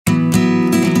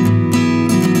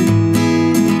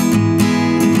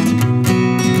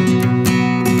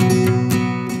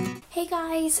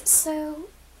So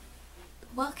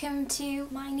welcome to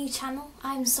my new channel.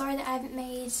 I'm sorry that I haven't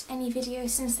made any videos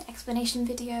since the explanation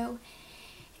video.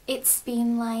 It's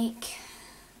been like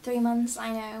 3 months,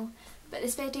 I know, but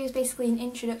this video is basically an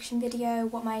introduction video,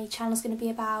 what my channel's going to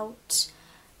be about,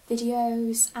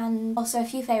 videos, and also a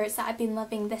few favourites that I've been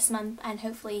loving this month and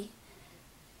hopefully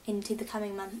into the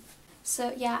coming month.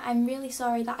 So yeah, I'm really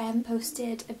sorry that I haven't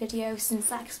posted a video since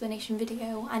that explanation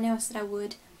video. I know I said I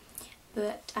would,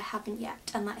 but I haven't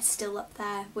yet, and that is still up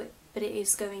there, but it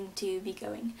is going to be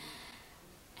going.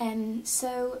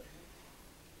 So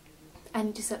I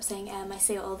need to stop saying I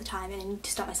say it all the time, and I need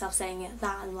to stop myself saying it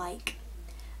that and like.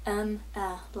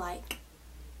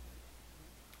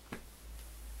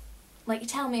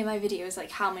 Tell me in my videos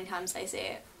like how many times I say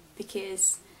it,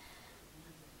 because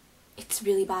it's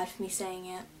really bad for me saying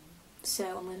it,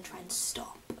 so I'm going to try and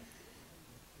stop.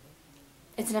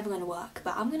 It's never going to work,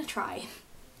 but I'm going to try.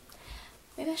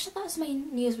 Maybe I should, that was my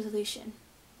New Year's resolution.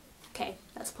 Okay,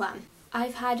 that's a plan.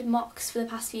 I've had mocks for the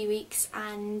past few weeks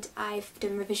and I've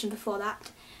done revision before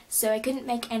that, so I couldn't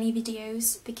make any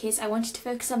videos because I wanted to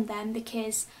focus on them,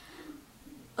 because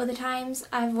other times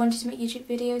I've wanted to make YouTube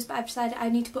videos but I've decided I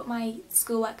need to put my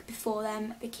schoolwork before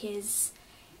them, because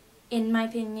in my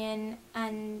opinion,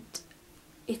 and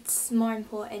it's more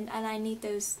important, and I need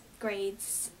those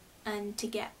grades and to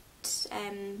get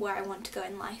where I want to go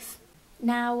in life.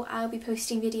 Now I'll be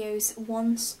posting videos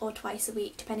once or twice a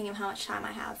week depending on how much time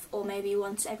I have, or maybe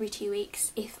once every 2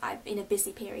 weeks if I'm in a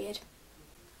busy period.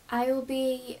 I will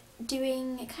be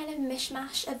doing a kind of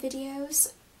mishmash of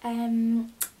videos.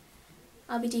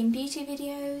 I'll be doing beauty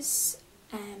videos,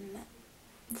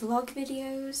 vlog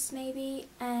videos maybe,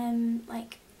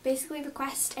 like basically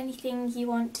request anything you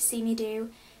want to see me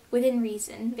do within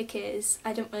reason, because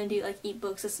I don't want to do like eat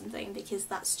books or something, because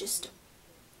that's just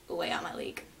way out of my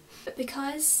league. But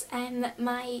because one of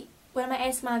my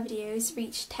ASMR videos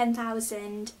reached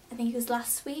 10,000, I think it was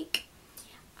last week,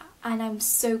 and I'm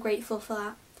so grateful for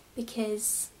that,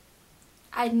 because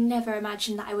I never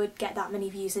imagined that I would get that many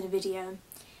views in a video,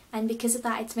 and because of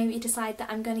that it's made me decide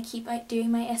that I'm going to keep doing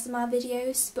my ASMR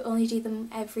videos, but only do them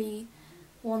every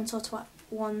once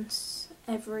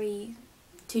every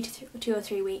 2 or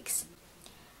 3 weeks,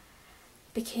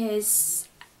 because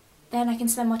then I can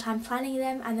spend more time planning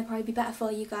them and they'll probably be better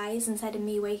for you guys instead of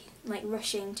me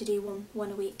rushing to do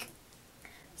one a week.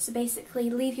 So basically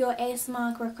leave your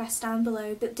ASMR requests down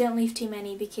below, but don't leave too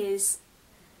many, because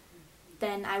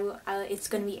then it's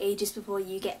going to be ages before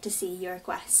you get to see your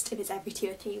request if it's every 2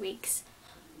 or 3 weeks.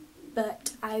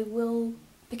 But I will,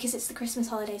 because it's the Christmas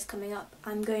holidays coming up,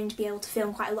 I'm going to be able to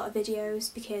film quite a lot of videos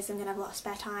because I'm going to have a lot of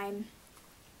spare time.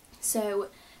 So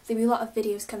there'll be a lot of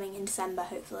videos coming in December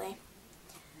hopefully.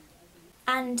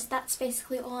 And that's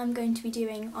basically all I'm going to be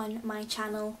doing on my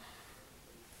channel,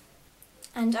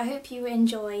 and I hope you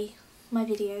enjoy my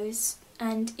videos,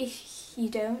 and if you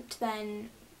don't then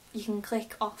you can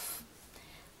click off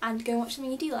and go watch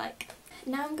something you do like.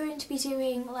 Now I'm going to be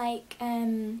doing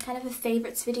kind of a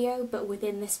favourites video, but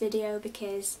within this video,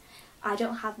 because I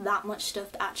don't have that much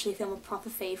stuff to actually film a proper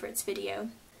favourites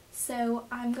video. So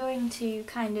I'm going to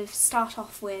kind of start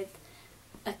off with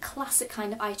a classic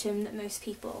kind of item that most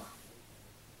people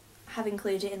have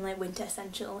included in winter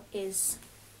essential, is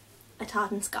a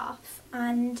tartan scarf,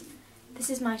 and this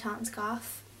is my tartan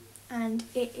scarf, and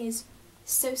it is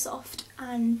so soft,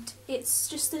 and it's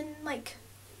just in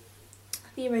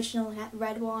the original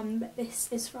red one, but this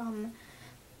is from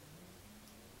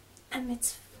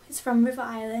it's from River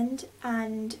Island,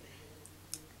 and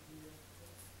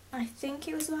I think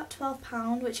it was about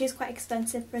 £12, which is quite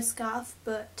expensive for a scarf,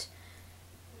 but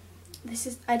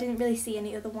I didn't really see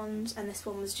any other ones, and this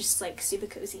one was just super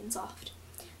cozy and soft.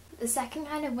 The second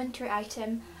kind of winter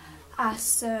item are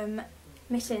some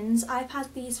mittens. I've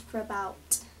had these for a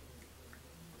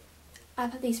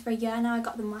year now. I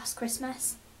got them last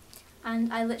Christmas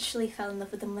and I literally fell in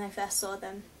love with them when I first saw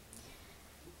them.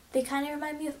 They kind of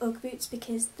remind me of Ugg boots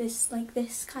because this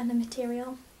kind of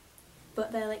material,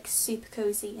 but they're super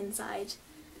cozy inside,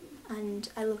 and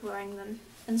I love wearing them.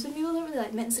 And some people don't really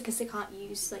like mittens because they can't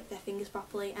use their fingers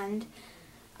properly, and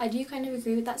I do kind of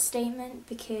agree with that statement,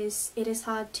 because it is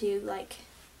hard to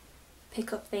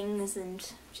pick up things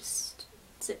and just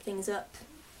zip things up,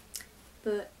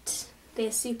 but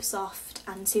they're super soft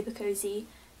and super cozy.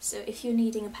 So if you're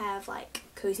needing a pair of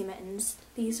cozy mittens,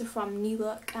 these are from New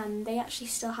Look, and they actually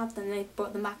still have them. They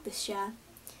brought them back this year.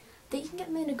 You can get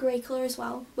them in a grey colour as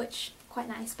well, which are quite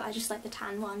nice, but I just like the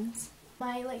tan ones.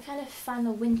 My kind of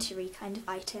final wintry kind of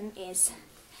item is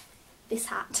this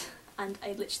hat, and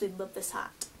I literally love this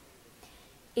hat.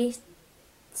 It's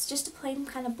just a plain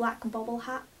kind of black bobble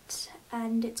hat,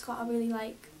 and it's got a really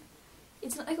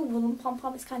It's not like a woolen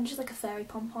pom-pom, it's kind of just like a furry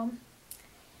pom-pom.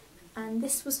 And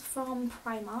this was from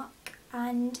Primark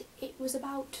and it was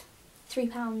about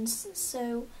 £3,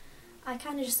 so I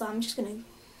kind of just thought I'm just gonna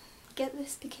get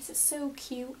this because it's so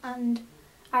cute and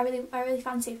I really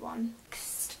fancied one.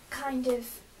 Next kind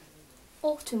of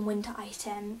autumn winter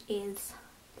item is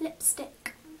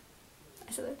lipstick.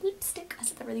 I said lipstick, I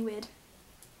said that really weird.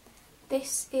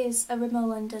 This is a Rimmel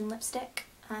London lipstick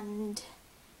and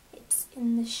it's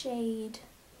in the shade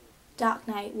Dark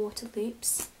Night Water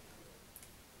Loops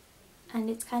and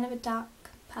it's kind of a dark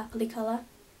purpley colour,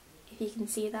 if you can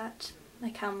see that. My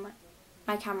camera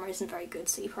isn't very good,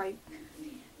 so you probably,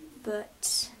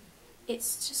 but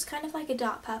it's just kind of like a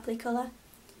dark purpley colour,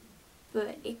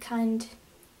 but it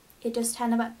does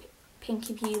turn about pink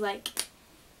if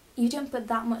you don't put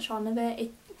that much on of it.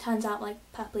 It turns out like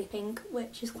purpley pink,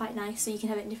 which is quite nice, so you can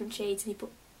have it in different shades. If you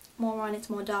put more on, it's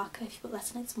more darker. If you put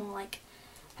less on, it's more like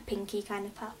a pinky kind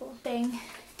of purple thing.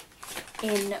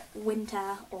 In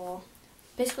winter, or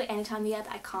basically any time of year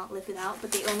that I can't live without,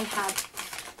 but they only have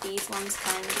these ones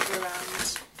kind of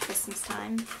around Christmas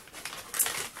time,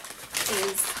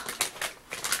 is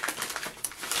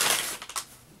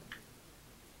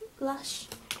Lush.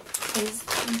 Is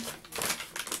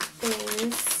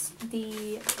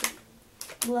the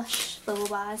Lush Bubble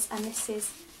Bars, and this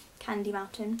is Candy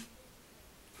Mountain.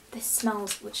 This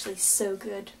smells literally so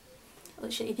good.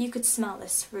 Literally, if you could smell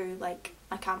this through like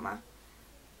my camera,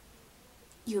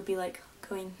 you would be like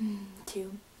going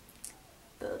too.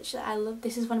 But literally, I love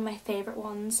this. Is one of my favourite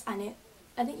ones, and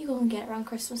I think you can get it around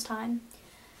Christmas time,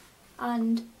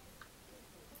 and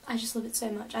I just love it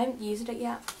so much. I haven't used it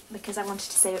yet because I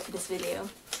wanted to save it for this video,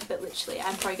 but literally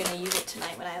I'm probably going to use it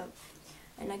tonight when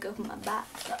I go for my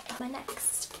bath. But my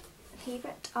next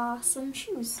favourite are some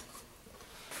shoes,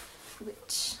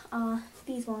 which are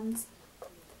these ones.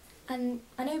 And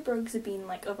I know Brogues have been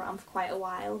like around for quite a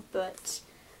while, but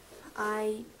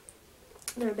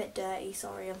they're a bit dirty,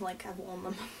 sorry, I've worn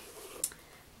them.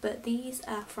 But these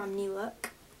are from New Look,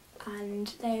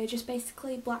 and they're just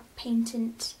basically black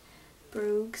patent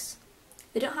Brogues.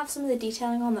 They don't have some of the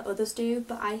detailing on that others do,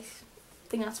 but I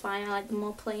think that's fine. I like them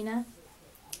more plainer.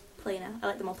 I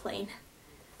like them more plain.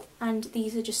 And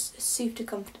these are just super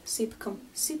comfortable.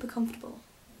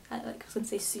 I was going to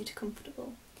say super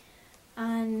comfortable.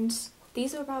 And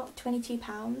these are about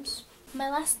 £22. My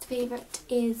last favourite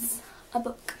is a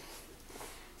book.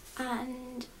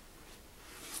 And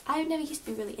I never used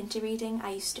to be really into reading.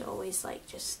 I used to always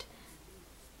just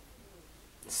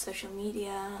social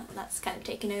media, that's kind of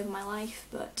taken over my life,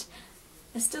 but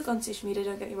I still go on social media,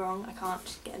 don't get me wrong, I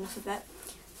can't get enough of it.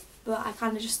 But I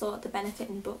kind of just thought the benefit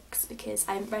in books, because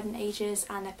I haven't read in ages,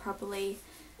 and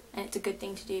it's a good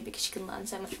thing to do because you can learn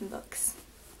so much from books.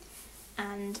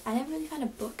 And I never really found a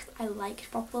book that I liked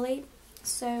properly,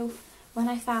 so when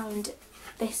I found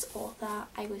this author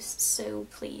I was so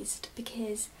pleased,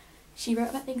 because she wrote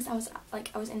about things I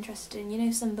was interested in. You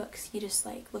know, some books you just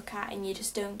look at and you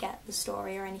just don't get the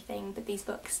story or anything, but these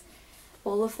books,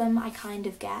 all of them, I kind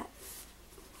of get.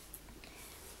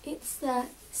 It's I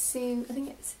think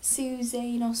it's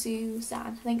Suzanne or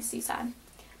Suzanne, I think it's Suzanne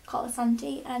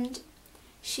Colasanti, and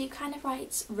she kind of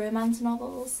writes romance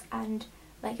novels and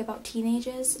about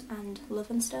teenagers and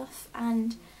love and stuff,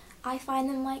 and I find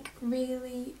them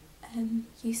really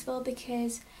useful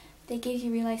because they give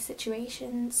you real life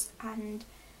situations and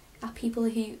are people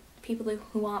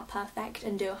who aren't perfect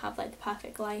and don't have the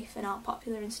perfect life and aren't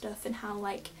popular and stuff, and how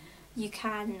you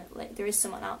can there is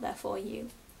someone out there for you.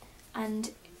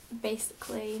 And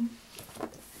basically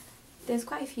there's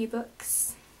quite a few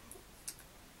books,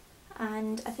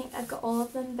 and I think I've got all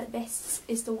of them, but this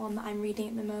is the one that I'm reading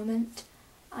at the moment,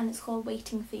 and it's called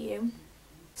Waiting for You.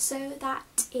 So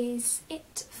that is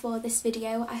it for this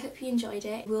video. I hope you enjoyed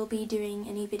it. We'll be doing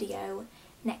a new video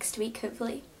next week,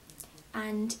 hopefully.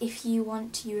 And if you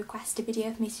want to request a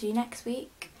video for me to do next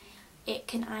week, it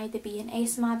can either be an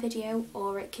ASMR video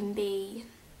or it can be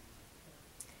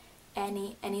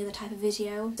any other type of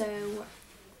video. So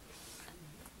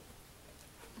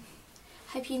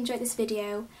hope you enjoyed this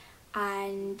video,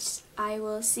 and I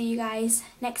will see you guys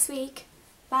next week.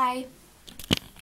 Bye!